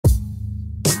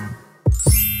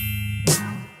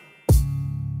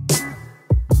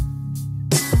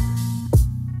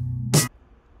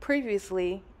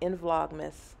Previously in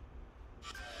Vlogmas.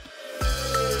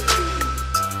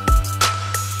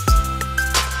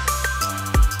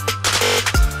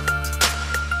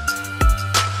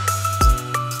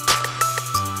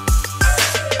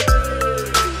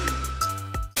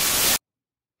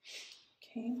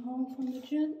 Came home from the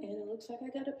gym and it looks like I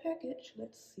got a package.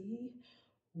 Let's see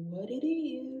what it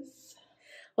is.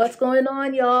 What's going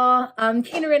on, y'all? I'm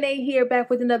Keena Renee here, back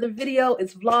with another video.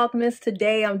 It's Vlogmas.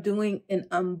 Today I'm doing an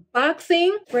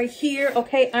unboxing right here.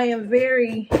 Okay, I am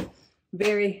very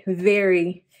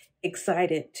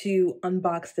excited to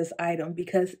unbox this item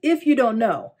because if you don't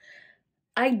know,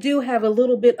 I do have a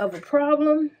little bit of a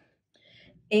problem,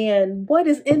 and what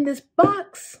is in this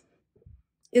box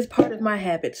is part of my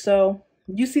habit. So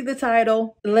you see the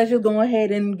title. Let's just go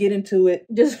ahead and get into it.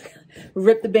 Just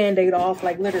rip the band-aid off,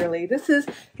 like literally. This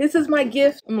is my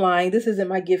gift. I'm lying. This isn't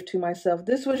my gift to myself.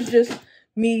 This was just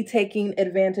me taking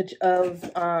advantage of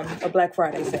a Black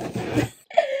Friday sale.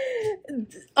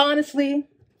 Honestly,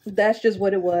 that's just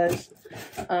what it was.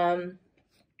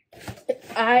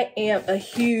 I am a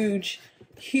huge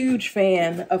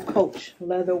fan of Coach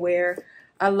leatherware.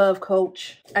 I love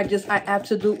Coach. I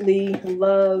absolutely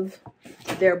love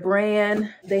their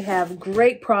brand. They have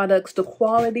great products. The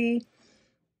quality.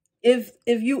 If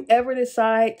you ever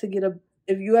decide to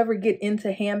if you ever get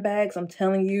into handbags, I'm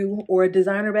telling you, or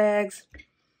designer bags,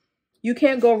 you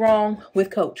can't go wrong with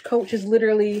Coach. Coach is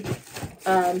literally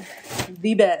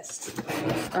the best.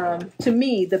 To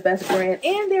me, the best brand,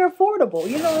 and they're affordable.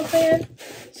 You know what I'm saying?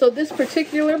 So this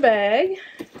particular bag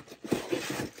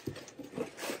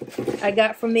I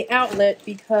got from the outlet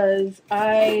because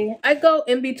I go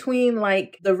in between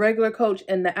like the regular Coach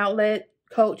and the outlet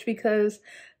Coach because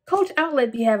Coach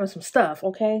outlet be having some stuff,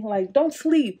 okay? Like, don't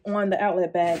sleep on the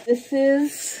outlet bag. This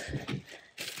is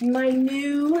my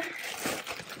new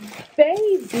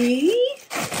baby.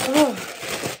 Oh,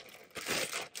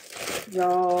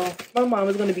 y'all, my mom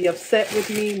is gonna be upset with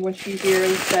me when she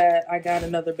hears that I got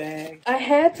another bag. I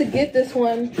had to get this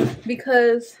one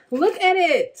because look at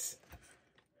it.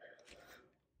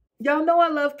 Y'all know I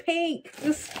love pink.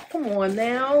 Come on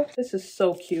now. This is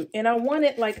so cute. And I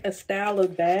wanted like a style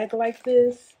of bag like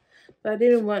this, but I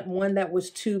didn't want one that was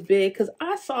too big because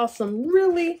I saw some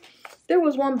there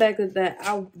was one bag that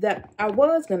I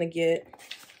was gonna get.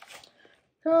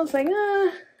 And I was like,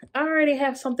 I already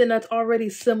have something that's already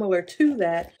similar to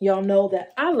that. Y'all know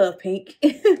that I love pink.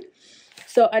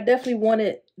 So I definitely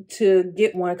wanted to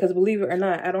get one because believe it or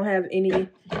not, I don't have any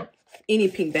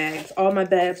pink bags. All my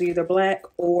bags are either black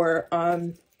or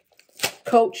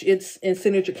Coach, it's in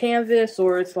signature canvas,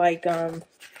 or it's like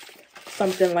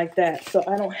something like that. So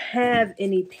I don't have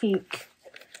any pink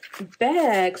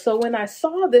bags. So when I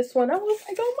saw this one, I was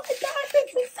like, oh my gosh,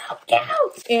 this is so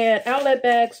cute. And outlet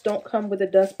bags don't come with a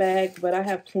dust bag, but I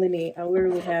have plenty. I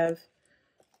literally have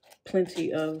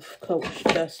plenty of Coach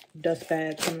dust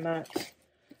bags. I'm not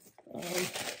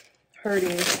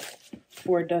hurting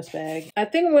for a dust bag. I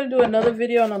think I'm going to do another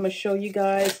video and I'm going to show you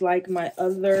guys like my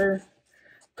other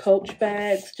Coach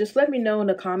bags. Just let me know in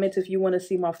the comments if you want to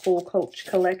see my full Coach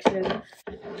collection.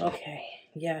 Okay,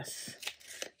 yes.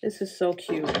 This is so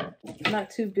cute. Not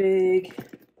too big,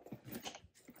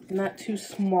 not too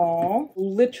small.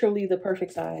 Literally the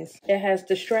perfect size. It has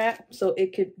the strap, so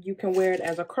you can wear it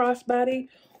as a crossbody,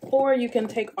 or you can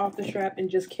take off the strap and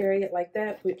just carry it like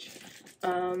that, which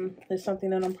is something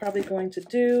that I'm probably going to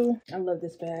do. I love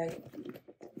this bag.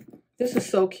 This is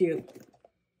so cute.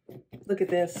 Look at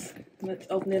this. Let's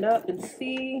open it up and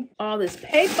see all this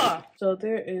paper. So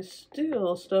there is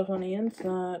still stuff on the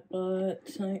inside, but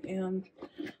I am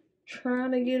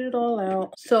trying to get it all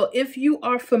out. So if you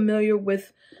are familiar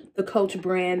with the Coach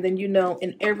brand, then you know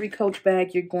in every Coach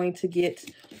bag you're going to get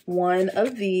one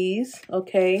of these,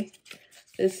 okay?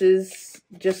 This is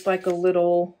just like a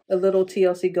little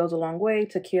TLC goes a long way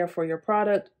to care for your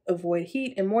product, avoid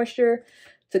heat and moisture,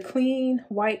 to clean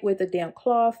white with a damp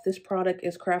cloth. This product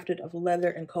is crafted of leather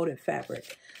and coated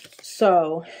fabric.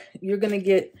 So you're going to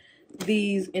get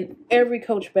these in every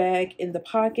Coach bag in the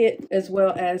pocket, as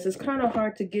well as, it's kind of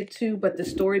hard to get to, but the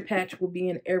story patch will be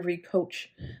in every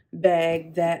Coach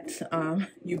bag that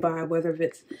you buy, whether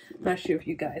it's, not sure if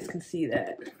you guys can see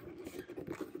that.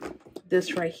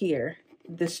 This right here,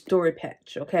 this story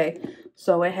patch, okay?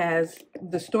 So it has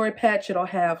the story patch. It'll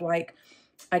have like,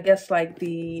 I guess like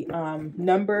the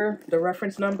number, the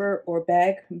reference number or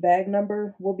bag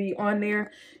number will be on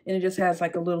there. And it just has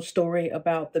like a little story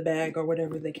about the bag or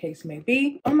whatever the case may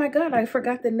be. Oh my God, I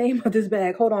forgot the name of this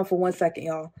bag. Hold on for 1 second,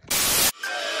 y'all.